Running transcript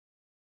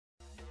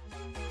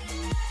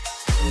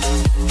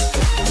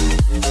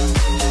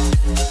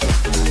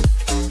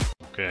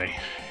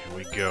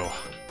we go.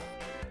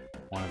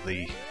 One of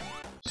the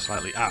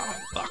slightly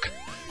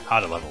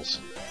harder levels.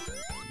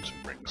 Some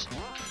rings.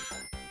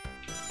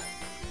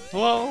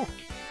 Hello.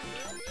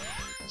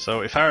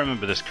 So if I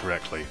remember this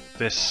correctly,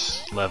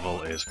 this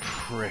level is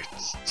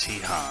pretty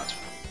hard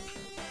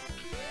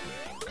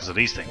because of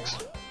these things.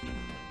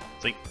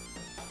 See?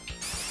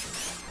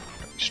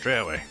 Straight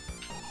away.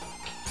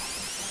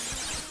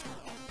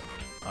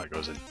 Oh, it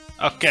goes in.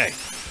 Okay.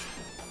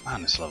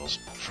 Man, this level's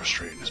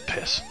frustrating as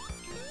piss.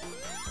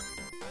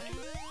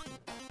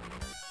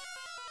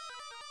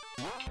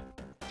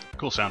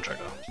 Cool soundtrack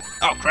though.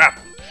 Oh crap!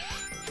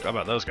 Forgot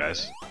about those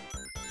guys.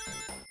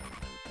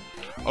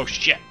 Oh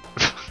shit!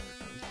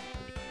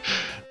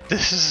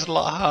 This is a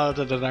lot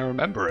harder than I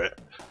remember it.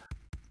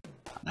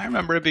 I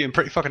remember it being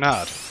pretty fucking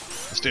hard.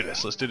 Let's do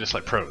this. Let's do this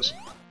like pros.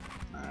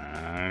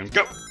 And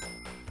go!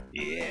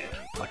 Yeah,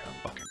 like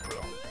a fucking pro.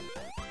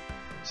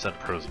 Instead of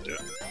pros would do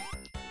it.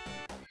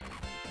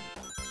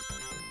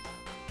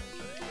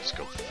 Let's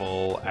go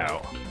full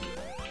out.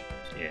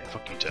 Yeah,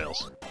 fuck you,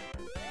 Tails.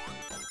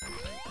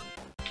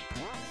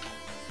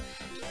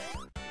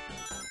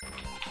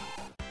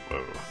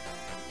 Whoa.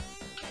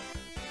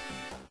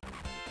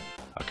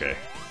 Okay, a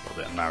little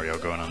bit of Mario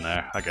going on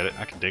there. I get it,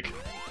 I can dig.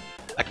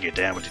 I can get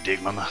down with the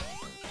dig, mama.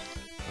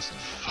 What the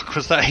fuck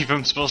was that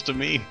even supposed to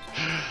mean?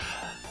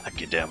 I can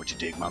get down with your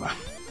dig, mama.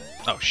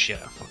 Oh shit,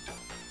 I fucked it.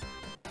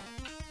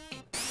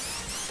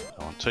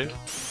 I want to. I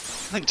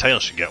think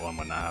Tails should get one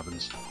when that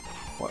happens.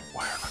 Where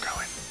am I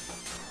going?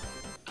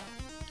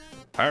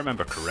 If I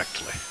remember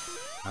correctly,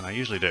 and I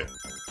usually do,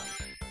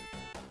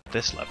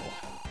 this level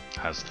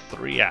has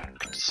 3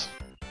 acts.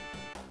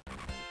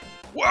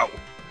 Whoa!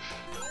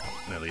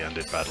 Nearly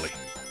ended badly.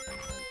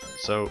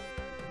 So,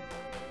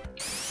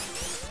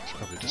 let's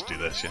probably just do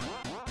this, yeah?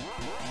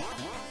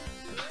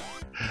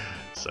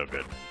 So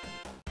good.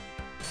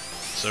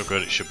 So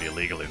good it should be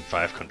illegal in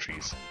 5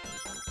 countries.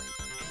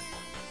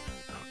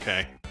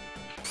 Okay.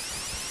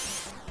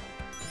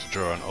 To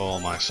draw on all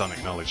my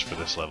Sonic knowledge for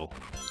this level,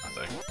 I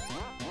think.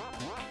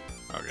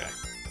 Okay.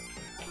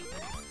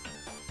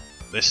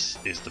 This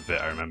is the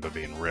bit I remember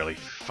being really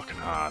fucking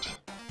hard.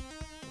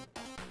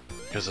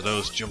 Because of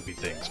those jumpy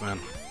things, man.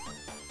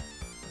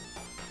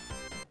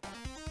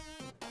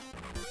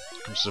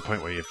 It comes to the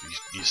point where you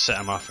set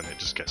them off and it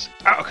just gets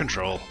out of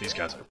control. These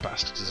guys are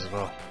bastards as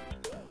well.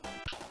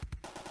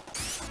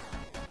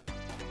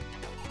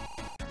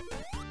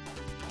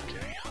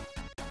 Okay.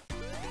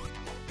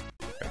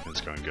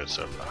 Everything's going good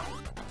so far.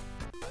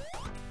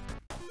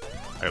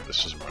 I hope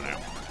this doesn't run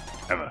out.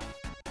 Ever.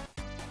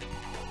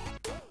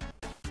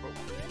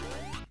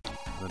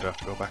 Then do I have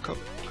to go back up,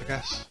 I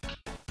guess?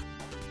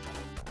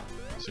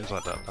 Seems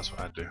like that's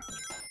what I'd do.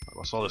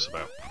 What's all this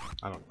about?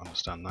 I don't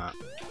understand that.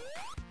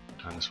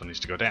 And this one needs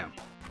to go down.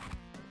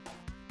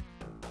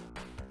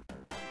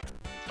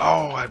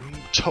 Oh, I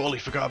totally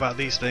forgot about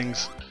these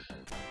things.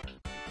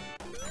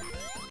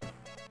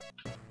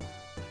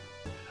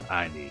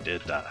 I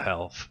needed that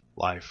health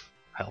life.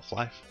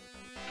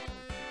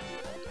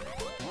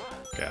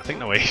 Okay, I think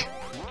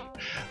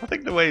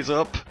the way's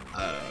up.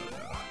 No.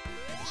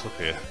 What's up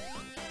here?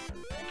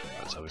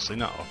 That's obviously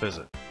not up, is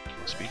it?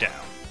 It must be down.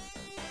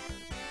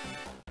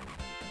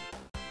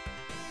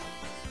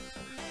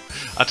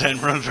 I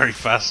didn't run very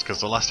fast because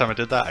the last time I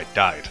did that I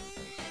died.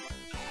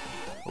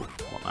 Oh,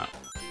 I want that.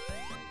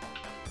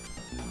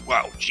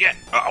 Wow, shit!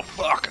 Oh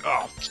fuck!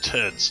 Oh,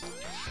 turds!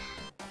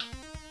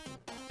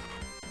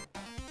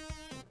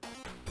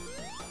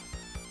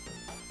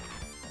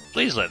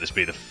 Please let this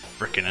be the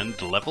frickin' end of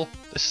the level.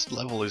 This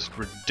level is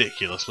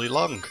ridiculously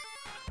long.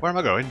 Where am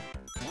I going?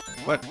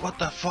 What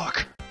the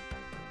fuck?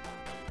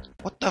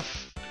 What the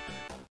f...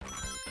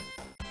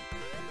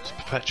 It's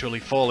perpetually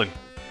falling.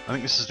 I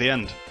think this is the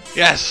end.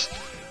 Yes!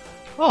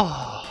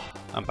 Oh,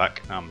 I'm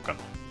back. Now I'm gone.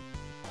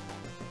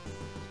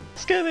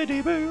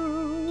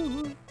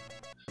 Skibidi-boo!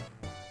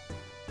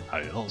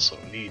 I also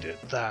needed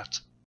that.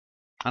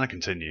 And I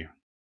continue.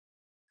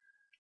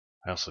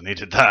 I also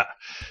needed that.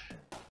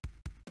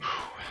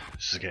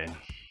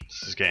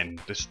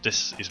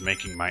 This is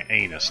making my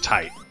anus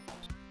tight.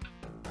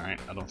 Alright,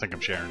 I don't think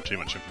I'm sharing too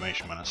much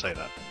information when I say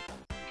that.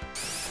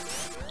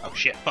 Oh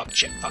shit, fuck,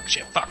 shit, fuck,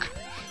 shit, fuck.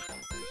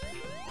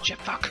 Shit,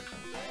 fuck.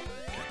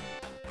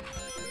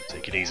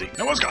 Take it easy.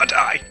 No one's gonna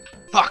die!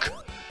 Fuck!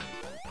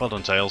 Well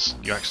done, Tails.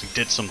 You actually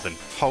did something.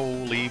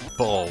 Holy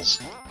balls.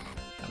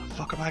 What the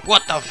fuck am I...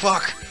 What the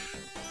fuck?!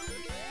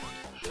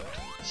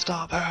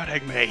 Stop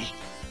hurting me!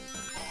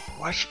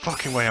 Which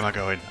fucking way am I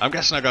going? I'm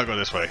guessing I gotta go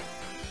this way.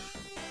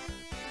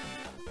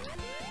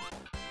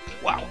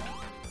 Wow.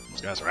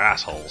 Those guys are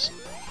assholes.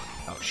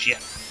 Oh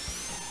shit.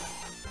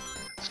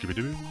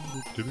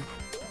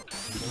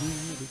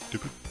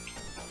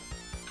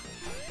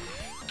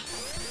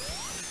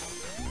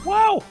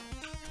 Wow!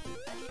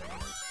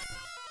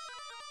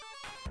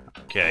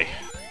 Okay,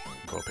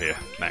 go up here,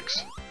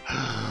 next.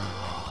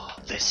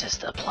 This is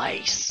the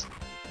place!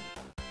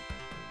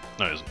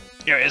 No, it isn't.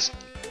 Here it is!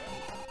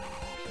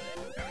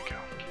 There we go.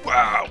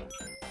 Wow!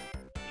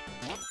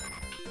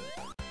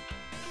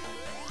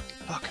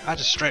 Fuck, I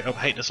just straight up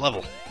hate this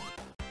level.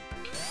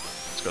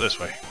 Let's go this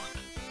way.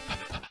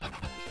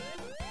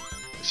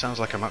 It sounds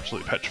like I'm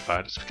absolutely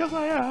petrified. It's because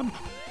I am.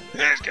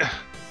 Let's go.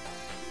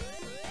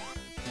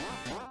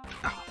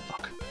 Oh,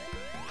 fuck.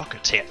 Fuck a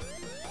tit.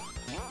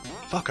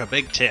 Fuck a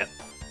big tit.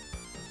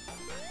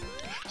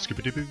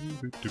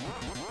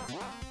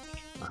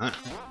 Uh-huh.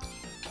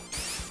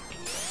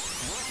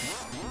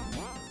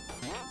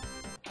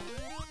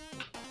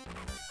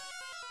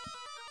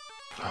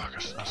 Oh,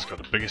 gosh, that's got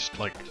the biggest,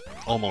 like,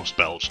 almost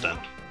belch then.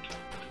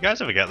 You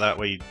guys ever get that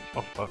where you...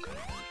 Oh, fuck.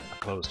 I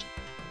closed.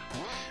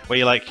 Where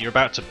you're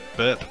about to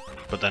burp,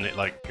 but then it,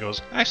 like,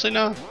 goes, actually,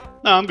 no.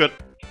 No, I'm good.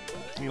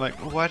 And you're like,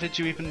 well, why did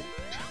you even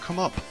come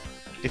up?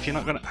 If you're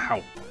not gonna...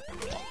 Ow.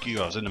 Fuck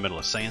you, I was in the middle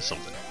of saying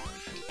something.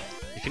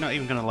 If you're not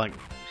even gonna, like,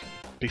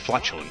 be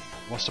flatulent,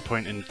 what's the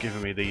point in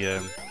giving me the,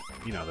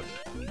 you know, the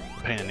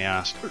pain in the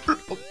ass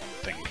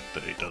thing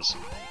that it does?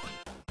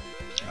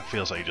 It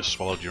feels like you just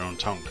swallowed your own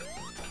tongue.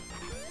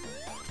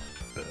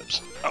 Burps.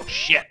 Oh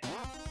shit!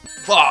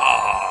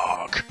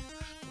 Fuck!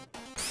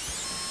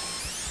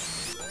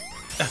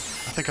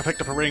 I think I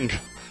picked up a ring.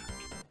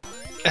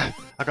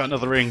 I got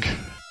another ring.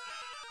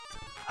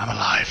 I'm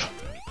alive.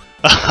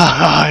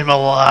 I'm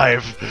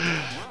alive!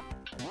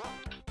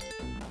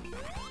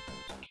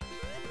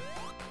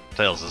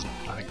 Tails isn't.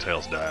 I think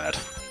Tails died.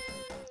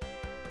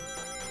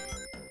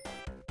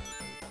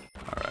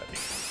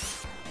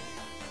 Alrighty.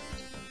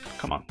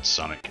 Come on,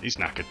 Sonic. He's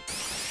knackered.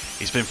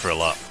 He's been through a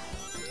lot.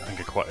 I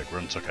think quite a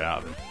run took it out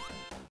of him.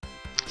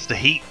 It's the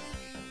heat.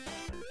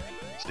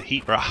 It's the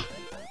heat, brah.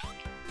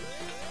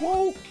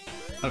 Whoa!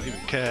 I don't even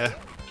care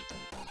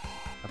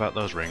about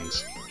those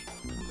rings.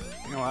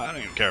 You know what? I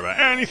don't even care about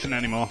anything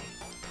anymore.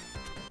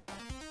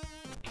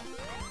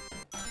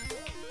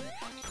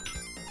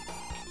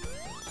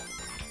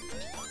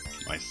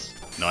 Nice.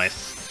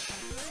 Nice.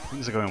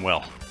 Things are going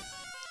well.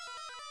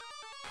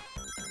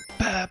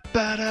 Ba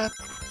ba da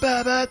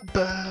ba ba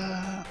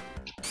ba.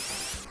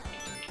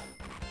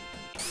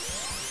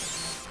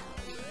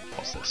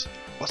 What's this?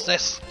 What's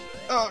this?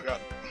 Oh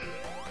god.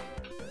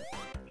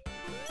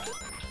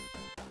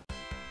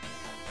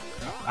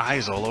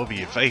 Eyes all over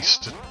your face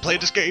to play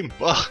this game.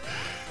 Ugh.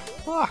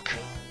 Fuck.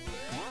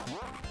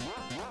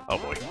 Oh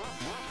boy.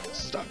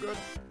 This is not good.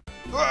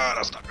 Oh,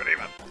 that's not good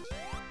either.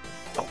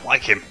 Don't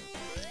like him.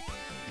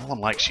 No one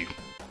likes you.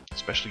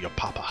 Especially your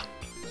papa.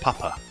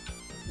 Papa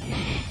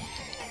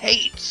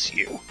hates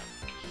you.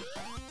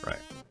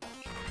 Right.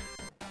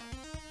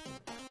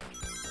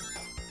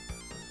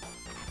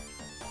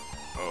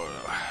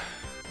 Oh.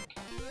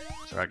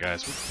 It's alright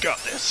guys, we've got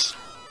this.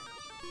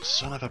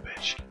 Son of a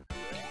bitch.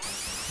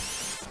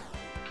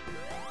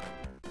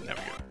 There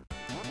we go.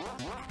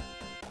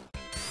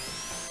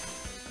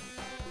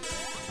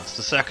 That's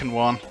the second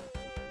one.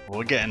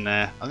 We're getting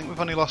there. I think we've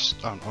only lost...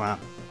 Oh, well,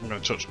 I'm going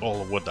to touch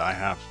all the wood that I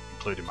have,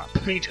 including my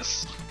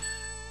penis.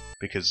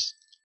 Because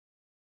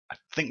I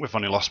think we've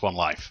only lost one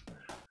life.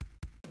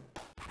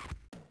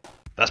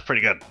 That's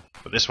pretty good.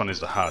 But this one is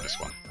the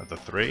hardest one of the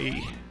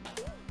three,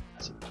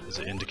 as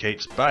it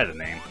indicates by the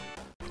name.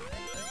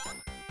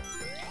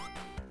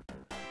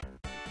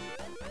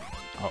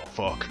 Oh,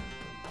 fuck.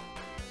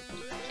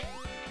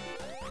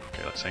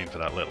 Okay, let's aim for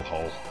that little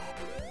hole.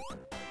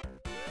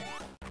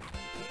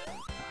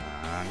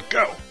 And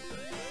go!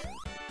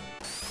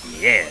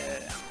 Yeah!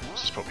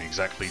 Just put me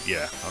exactly...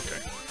 Yeah, okay.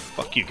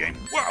 Fuck you, game.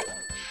 Wow!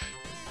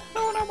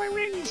 No, not my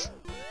rings!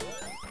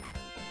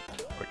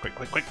 Quick, quick,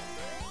 quick, quick!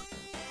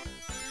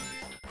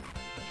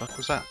 What the fuck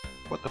was that?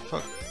 What the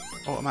fuck?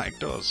 Automatic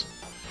doors.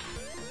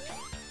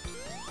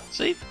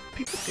 See?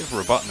 People give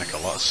Robotnik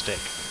a lot of stick.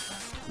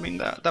 I mean,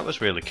 that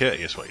was really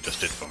courteous what he just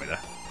did for me there.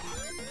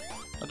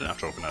 I didn't have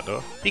to open that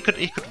door. He could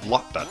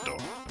lock that door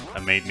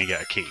and made me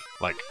get a key,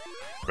 like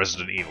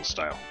Resident Evil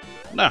style.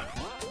 No.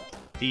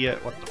 He,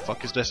 what the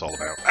fuck is this all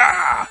about?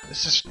 Ah!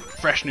 This is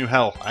fresh new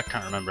hell. I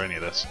can't remember any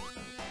of this.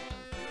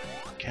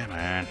 Come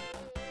on.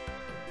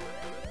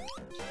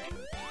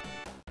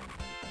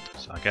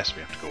 So I guess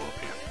we have to go up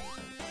here.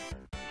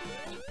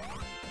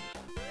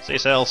 See you,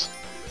 Cells.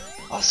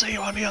 I'll see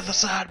you on the other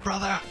side,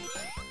 brother.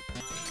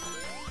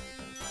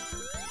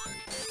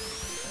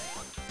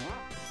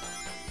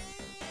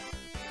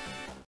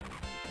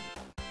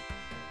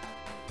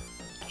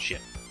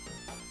 Shit.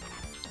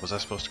 Was I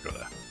supposed to go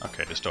there?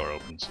 Okay, this door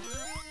opens.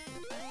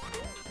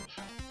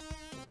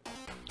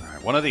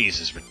 Alright, one of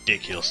these is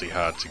ridiculously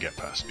hard to get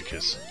past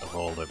because of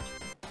all the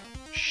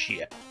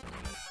shit.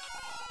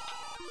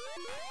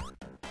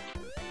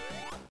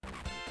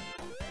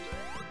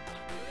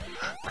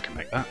 I can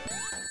make that.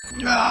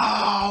 No,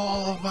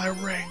 all of my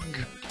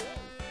ring!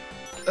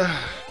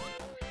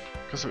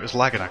 Because it was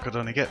lagging, I could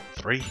only get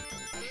 3.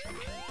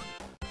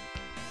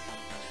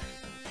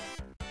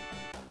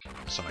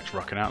 Sonic's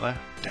rocking out there.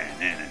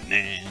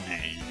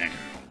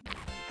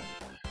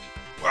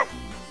 Whoa!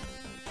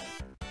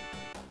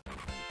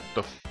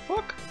 The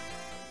fuck?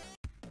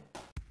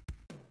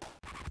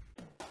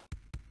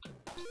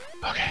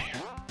 Okay.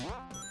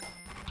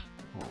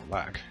 Oh,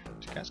 lag.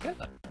 Did you guys get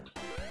that?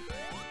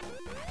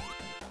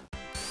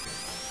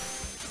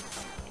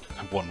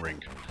 And 1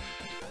 ring.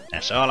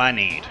 That's all I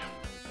need.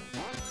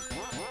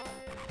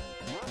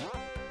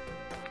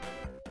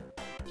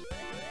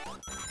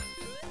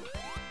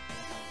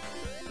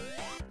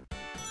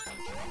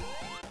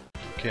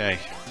 Okay.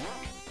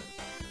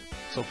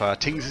 So far,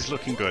 things is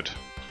looking good.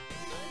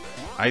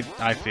 I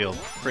feel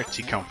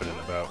pretty confident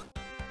about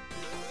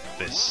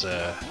this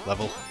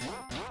level.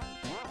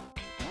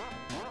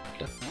 What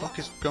the fuck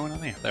is going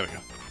on here? There we go.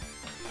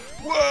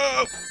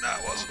 Whoa!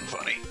 That wasn't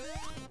funny.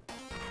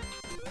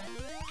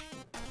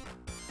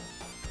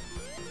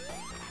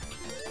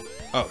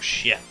 Oh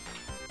shit.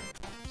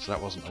 So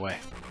that wasn't the way.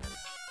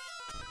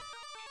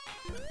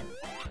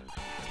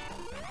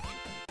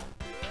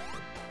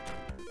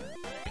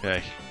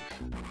 Okay.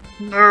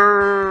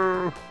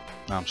 No!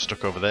 Now I'm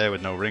stuck over there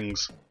with no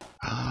rings.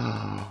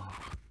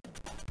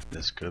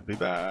 This could be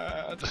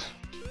bad.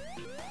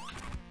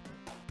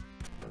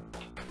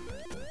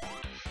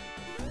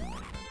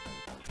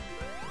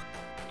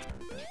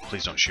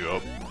 Please don't shoot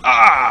up.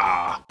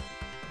 Ah!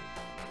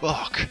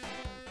 Fuck!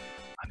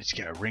 I need to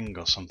get a ring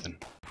or something.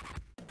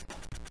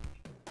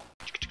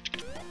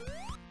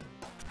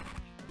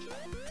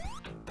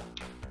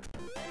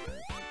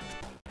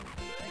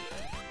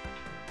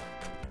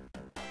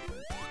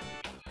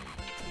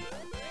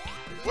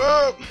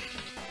 Whoa!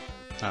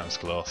 That was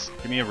close.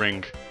 Give me a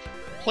ring.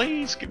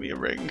 Please give me a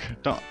ring.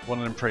 Not one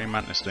of them praying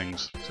mantis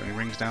things. Is there any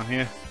rings down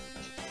here?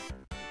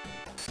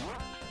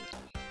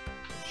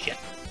 Shit.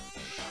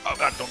 Oh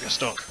god, don't get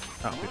stuck.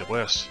 That would be the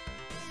worst.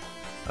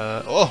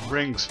 Oh,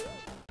 rings.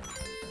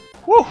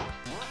 Woo!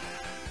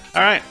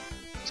 Alright,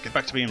 let's get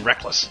back to being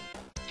reckless.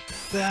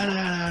 Why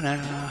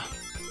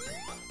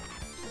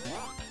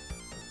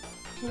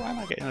am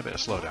I getting a bit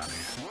of slowdown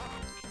here?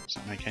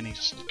 Doesn't make any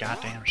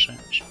goddamn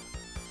sense.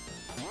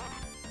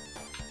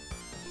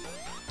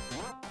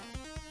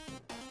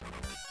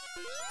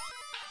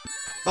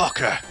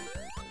 Okay.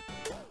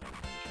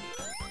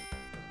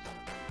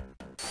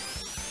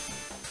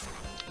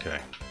 Okay.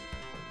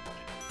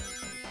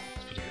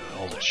 Let's put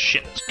all the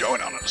shit that's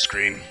going on the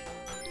screen.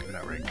 Give me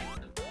that ring.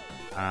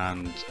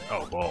 And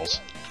oh balls.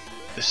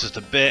 This is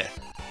the bit.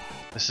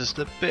 This is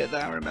the bit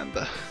that I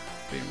remember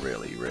being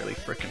really, really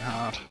freaking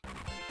hard.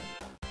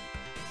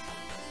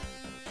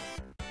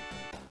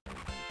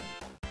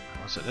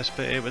 Was it this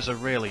bit? It was a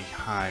really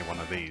high one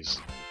of these.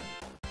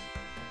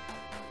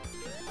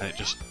 And it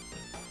just...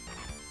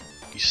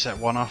 You set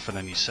one off and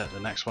then you set the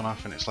next one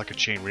off and it's like a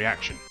chain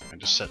reaction. It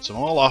just sets them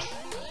all off.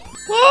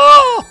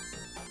 Whoa!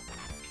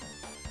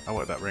 I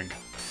want that ring.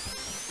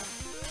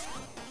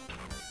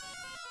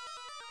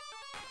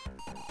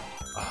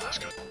 Oh, that's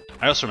good.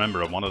 I also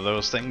remember on one of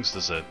those things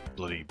there's a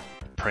bloody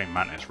praying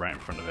mantis right in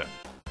front of it.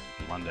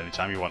 You land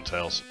anytime you want,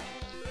 Tails.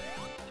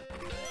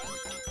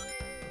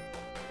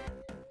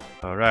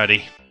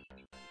 Alrighty.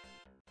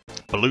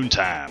 Balloon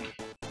time.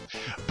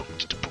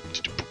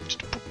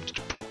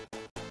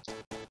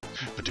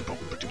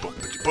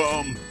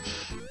 Boom!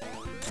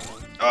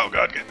 Oh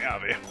god, get me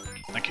out of here.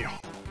 Thank you.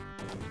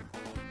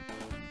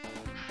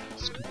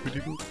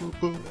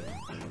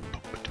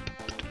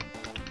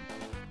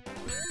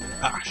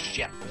 Ah,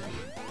 shit.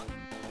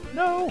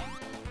 No!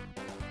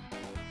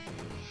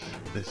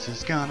 This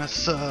is gonna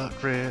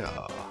suck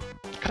real.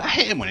 Could I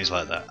hit him when he's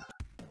like that?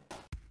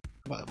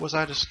 Was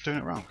I just doing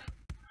it wrong?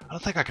 I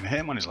don't think I can hit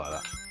him when he's like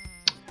that.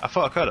 I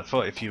thought I could. I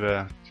thought if you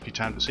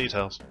timed the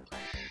C-tails.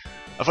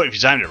 I thought if you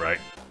timed it right,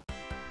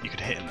 you could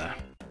hit him there.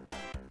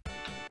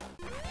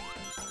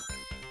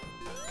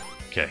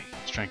 Okay,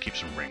 let's try and keep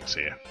some rings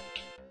here.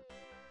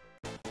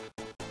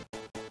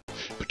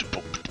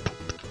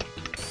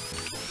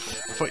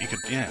 I thought you could,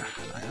 yeah,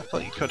 I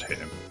thought you could hit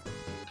him.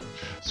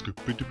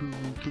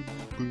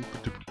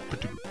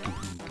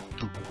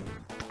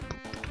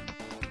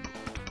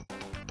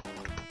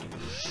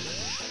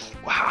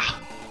 Wow.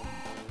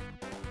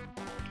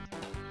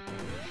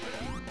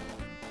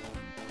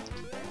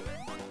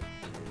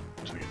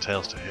 So we get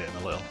Tails to hit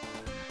him a little.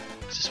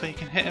 Is this where you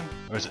can hit him?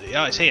 Or is it?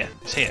 Oh, it's here.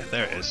 It's here.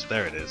 There it is.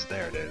 There it is.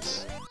 There it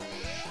is.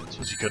 I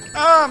suppose you could.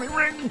 Ah, me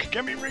ring!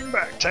 Get me ring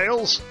back,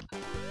 Tails!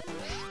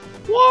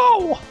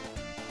 Whoa!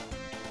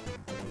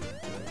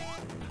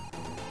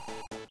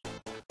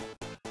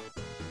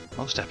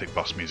 Most epic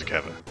boss music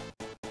ever.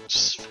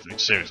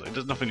 Seriously,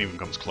 nothing even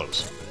comes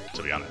close,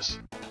 to be honest.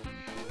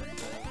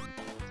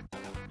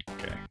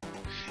 Okay.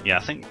 Yeah,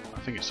 I think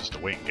it's just a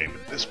waiting game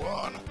with this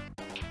one.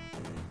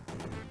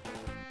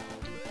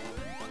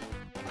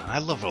 I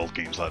love old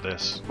games like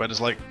this, where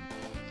there's like...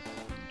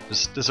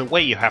 There's a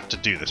way you have to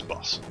do this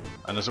boss,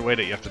 and there's a way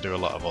that you have to do a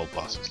lot of old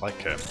bosses,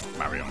 like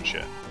Mario and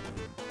shit.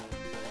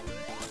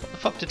 What the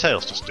fuck did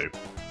Tails just do?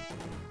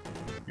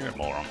 You're a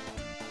moron.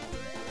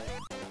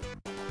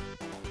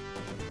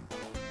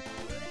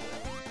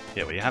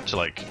 Yeah, well you have to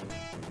like,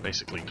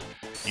 basically,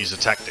 use a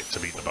tactic to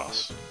beat the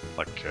boss.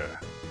 Like,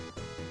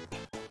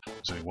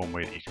 there's only one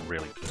way that you can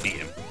really beat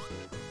him.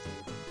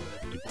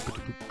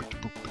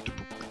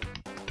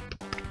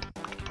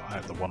 I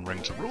have the one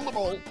ring to rule them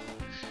all.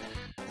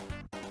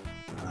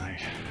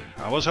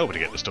 I was hoping to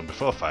get this done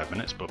before 5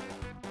 minutes, but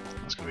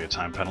that's going to be a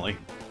time penalty.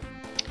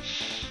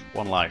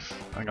 One life.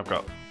 I think I've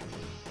got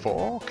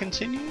 4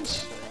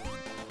 continues.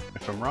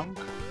 If I'm wrong,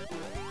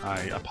 I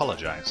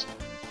apologise.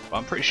 But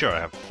I'm pretty sure I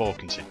have 4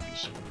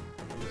 continues.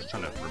 I'm just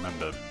trying to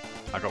remember.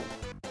 I got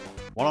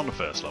 1 on the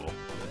first level.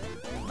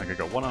 I think I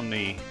got 1 on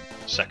the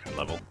second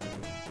level.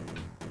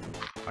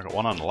 I got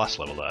 1 on the last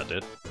level that I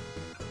did.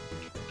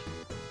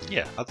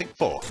 Yeah, I think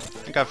 4. I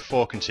think I have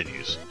 4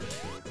 continues.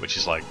 Which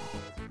is like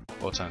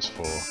 4 times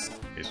 4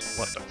 is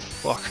what the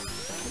fuck?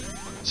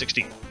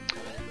 16.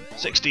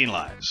 16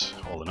 lives,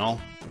 all in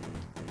all.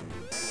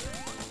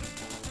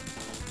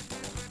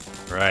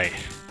 Right.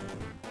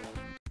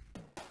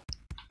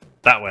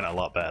 That went a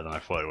lot better than I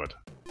thought it would.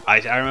 I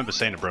remember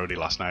saying to Brody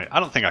last night, I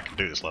don't think I can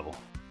do this level.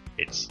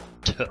 It's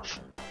tough.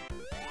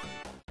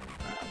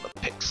 The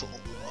pixel.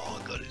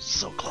 Oh god, it's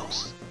so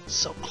close.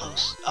 So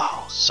close.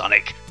 Oh,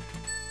 Sonic.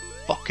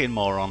 Fucking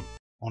moron.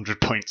 100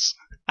 points.